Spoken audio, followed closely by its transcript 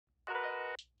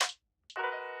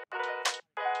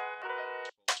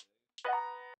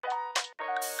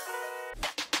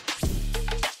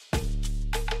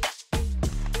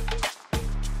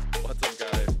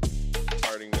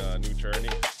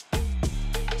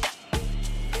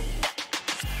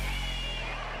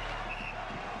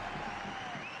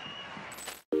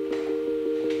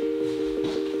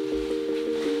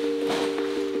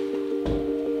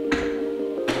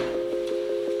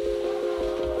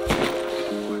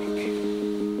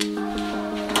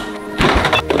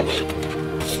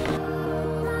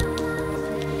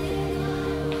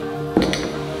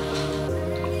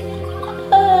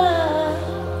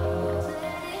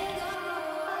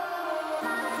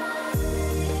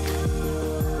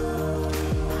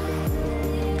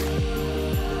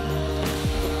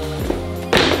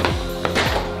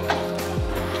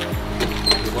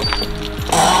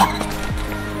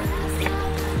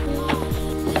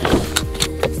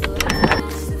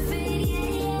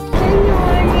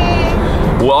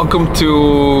Welcome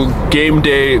to game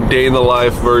day in the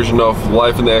life version of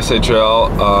life in the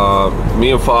SHL.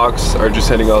 Me and Fox are just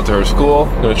heading out to her school.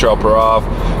 Gonna drop her off.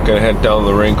 Gonna head down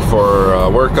the rink for a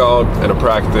workout and a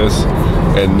practice.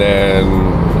 And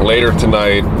then later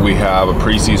tonight we have a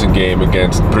preseason game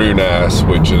against Brynäs,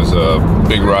 which is a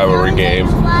big rivalry game.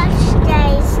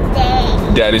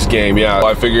 Daddy's game, yeah.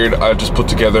 I figured I'd just put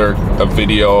together a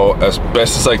video as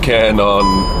best as I can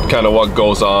on kind of what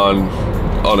goes on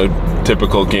a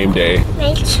typical game day.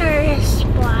 Make sure to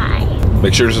subscribe.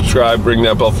 Make sure to subscribe, ring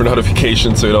that bell for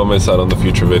notifications so you don't miss out on the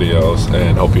future videos,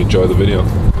 and hope you enjoy the video.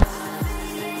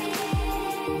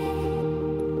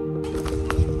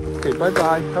 Okay,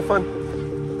 bye-bye. Have fun.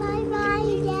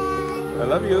 Bye-bye, Dad. I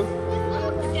love you.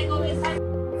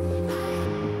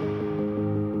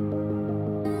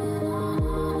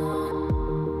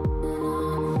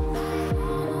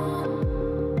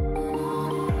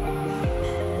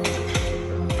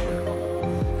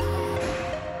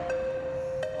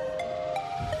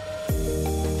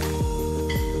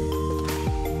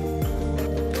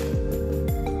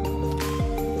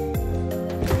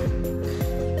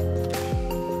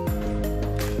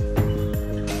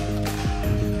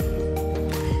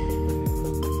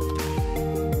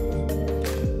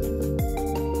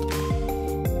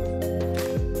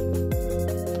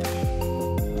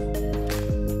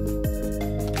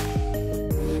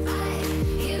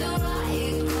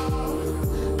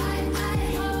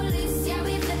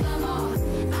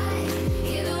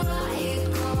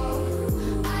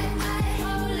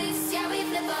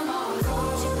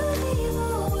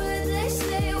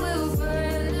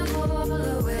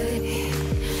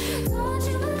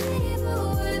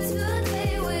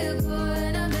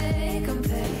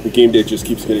 The game day just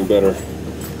keeps getting better.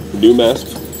 The new mask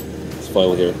is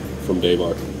finally here from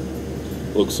Daybot.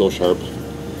 Looks so sharp.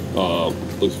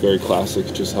 Looks very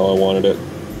classic, just how I wanted it.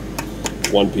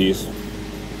 One piece.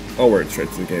 I'll wear it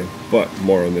straight to the game, but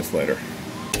more on this later.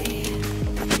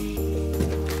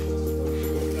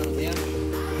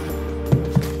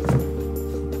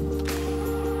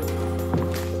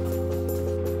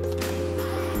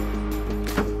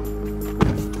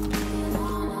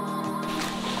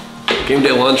 Game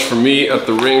day lunch for me at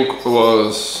the rink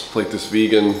was like this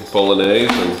vegan bolognese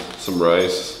and some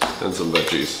rice and some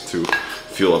veggies to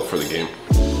fuel up for the game.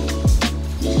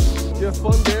 Did you have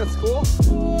a fun day at school?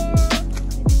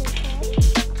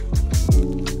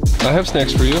 I have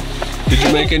snacks for you. Did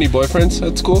you make any boyfriends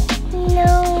at school?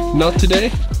 No. Not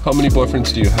today? How many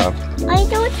boyfriends do you have? I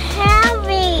don't have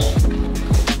it.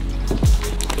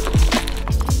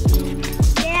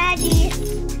 Daddy.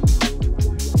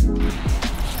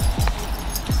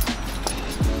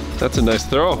 That's a nice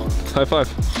throw. High five.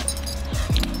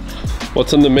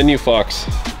 What's on the menu, Fox?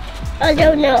 I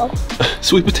don't know.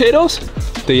 Sweet potatoes?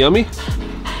 They yummy?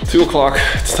 2 o'clock,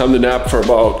 it's time to nap for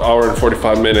about an hour and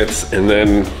 45 minutes, and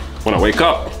then when I wake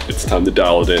up, it's time to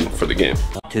dial it in for the game.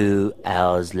 2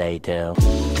 hours later.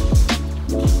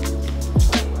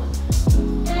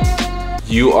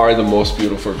 You are the most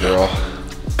beautiful girl.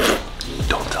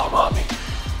 Don't tell mommy.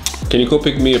 Can you go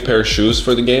pick me a pair of shoes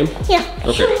for the game? Yeah.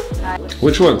 Okay.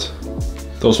 Which ones?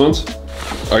 Those ones?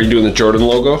 Are you doing the Jordan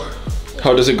logo?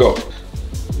 How does it go?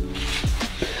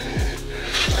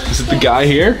 Is it the guy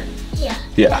here? Yeah.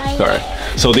 Yeah, all right.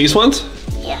 So these ones?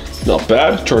 Yeah. Not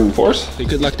bad. Jordan 4s. Hey,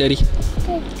 good luck, Daddy.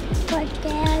 Good for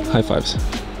Daddy. High fives.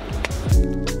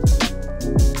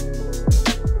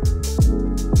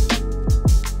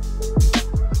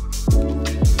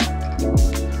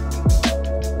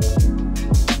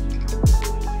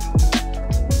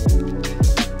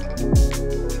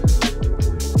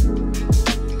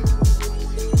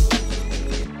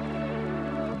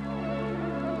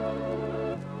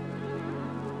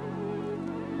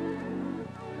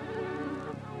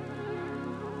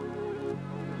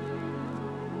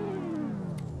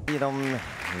 I de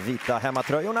vita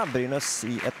hemmatröjorna, Brynäs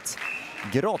i ett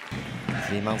grått.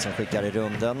 Friman som skickar i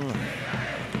runden.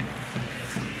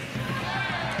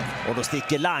 Och då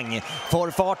sticker Lang.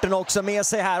 Får farten också med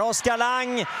sig här. Oskar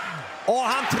Lang. Och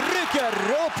han trycker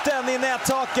upp den i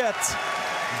nättaket.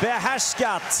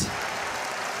 Behärskat.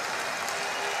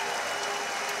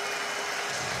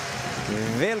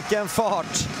 Vilken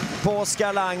fart på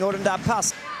Oskar Lang och den där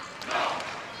pass.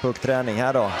 Puckträning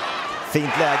här då.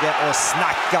 Fint läge och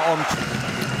snacka om.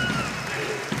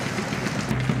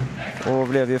 Och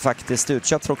blev ju faktiskt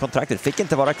utköpt från kontraktet. Fick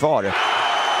inte vara kvar.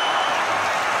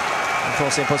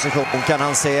 Från sin position kan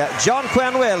han se John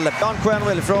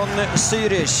Quenwell från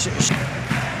Zürich.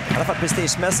 I alla fall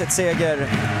prestigemässigt seger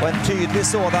och en tydlig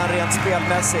sådan rent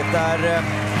spelmässigt där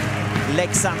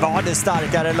Leksand var det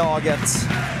starkare laget.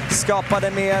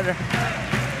 Skapade mer.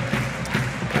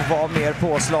 och var mer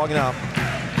påslagna.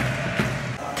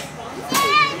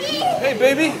 Hey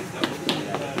baby!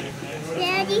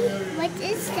 Daddy, what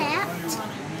is that?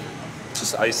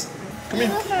 Just ice. You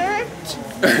hurt?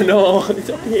 No, it's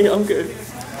okay, I'm good.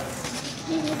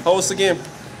 How was the game?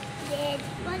 Dad,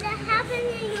 what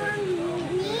happened to your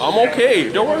knee? I'm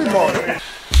okay, don't worry about it.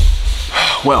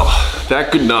 Well,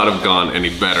 that could not have gone any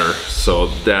better. So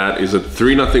that is a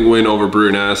 3-0 win over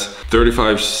Brynäs.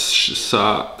 35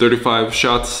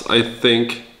 shots, I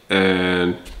think,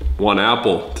 and 1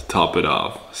 apple to top it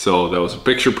off. So that was a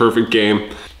picture perfect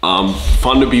game.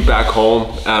 Fun to be back home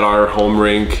at our home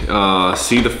rink,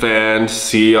 see the fans,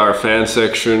 see our fan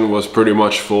section was pretty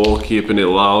much full, keeping it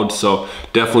loud. So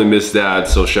definitely missed that.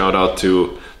 So shout out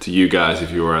to you guys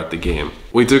if you were at the game.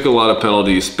 We took a lot of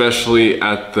penalties, especially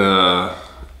at the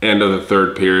end of the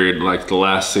third period, like the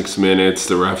last 6 minutes.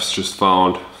 The refs just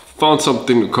found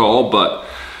something to call, but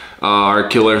our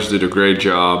killers did a great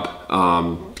job,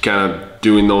 kind of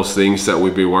doing those things that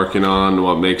we've been working on,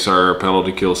 what makes our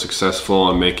penalty kill successful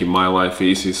and making my life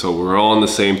easy. So we're all on the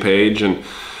same page, and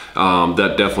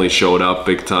that definitely showed up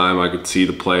big time. I could see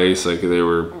the plays, like they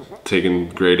were taking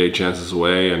grade A chances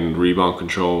away, and rebound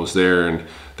control was there, and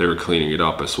they were cleaning it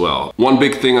up as well. One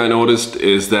big thing I noticed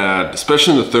is that,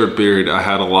 especially in the third period, I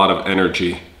had a lot of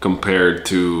energy compared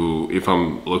to if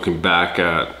I'm looking back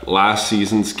at last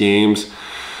season's games.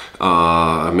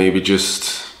 Maybe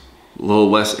just a little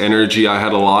less energy. I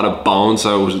had a lot of bounce.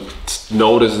 I was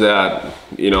noticed that,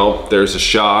 you know, there's a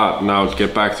shot and I would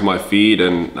get back to my feet,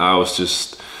 and I was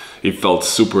just, it felt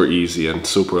super easy and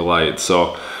super light.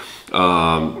 So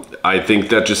I think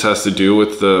that just has to do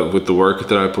with the work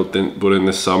that I put in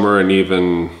this summer, and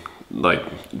even like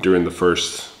during the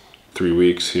first 3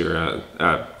 weeks here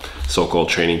at so-called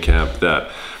training camp, that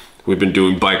we've been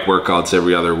doing bike workouts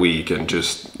every other week and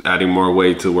just adding more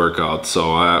weight to workouts.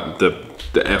 So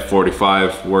the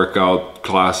F45 workout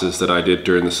classes that I did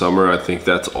during the summer, I think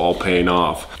that's all paying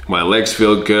off. My legs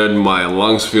feel good, my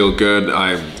lungs feel good.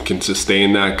 I can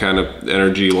sustain that kind of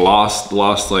energy.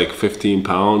 Lost like 15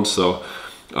 pounds. So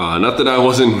not that I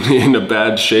wasn't in a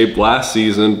bad shape last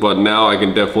season, but now I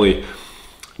can definitely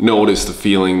notice the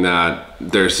feeling that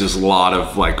there's just a lot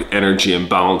of like energy and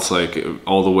bounce like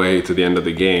all the way to the end of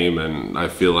the game, and I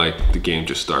feel like the game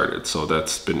just started. So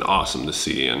that's been awesome to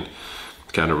see, and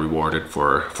kind of rewarded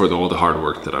for all the hard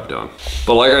work that I've done.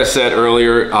 But like I said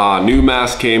earlier, new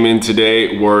mask came in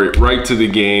today. We're right to the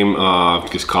game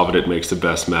because Coveted makes the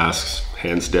best masks,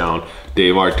 hands down.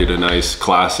 Dave Art did a nice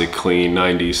classic clean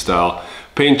 90s style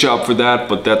paint job for that,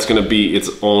 but that's gonna be its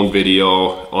own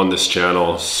video on this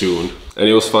channel soon. And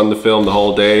it was fun to film the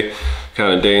whole day,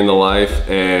 kind of day in the life.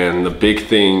 And the big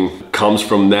thing comes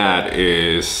from that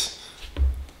is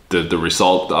the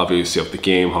result, obviously, of the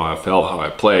game, how I felt, how I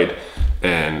played.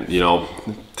 And, you know,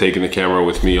 taking the camera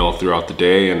with me all throughout the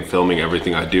day and filming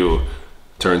everything I do,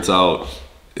 turns out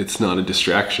it's not a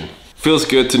distraction. Feels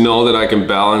good to know that I can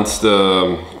balance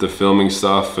the filming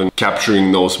stuff and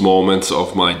capturing those moments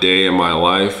of my day and my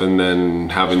life, and then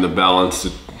having the balance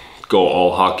to go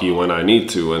all hockey when I need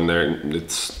to. And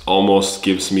it's almost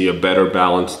gives me a better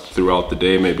balance throughout the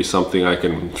day. Maybe something I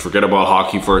can forget about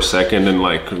hockey for a second and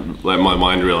like let my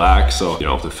mind relax. So, you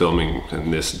know, the filming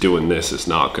and doing this is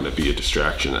not gonna be a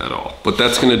distraction at all. But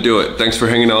that's gonna do it. Thanks for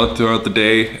hanging out throughout the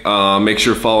day. Make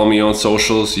sure to follow me on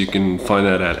socials. You can find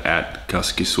that at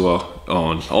Kaskisuo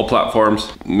on all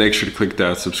platforms. Make sure to click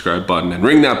that subscribe button and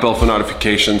ring that bell for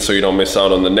notifications so you don't miss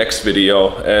out on the next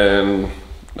video. And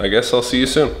I guess I'll see you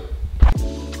soon.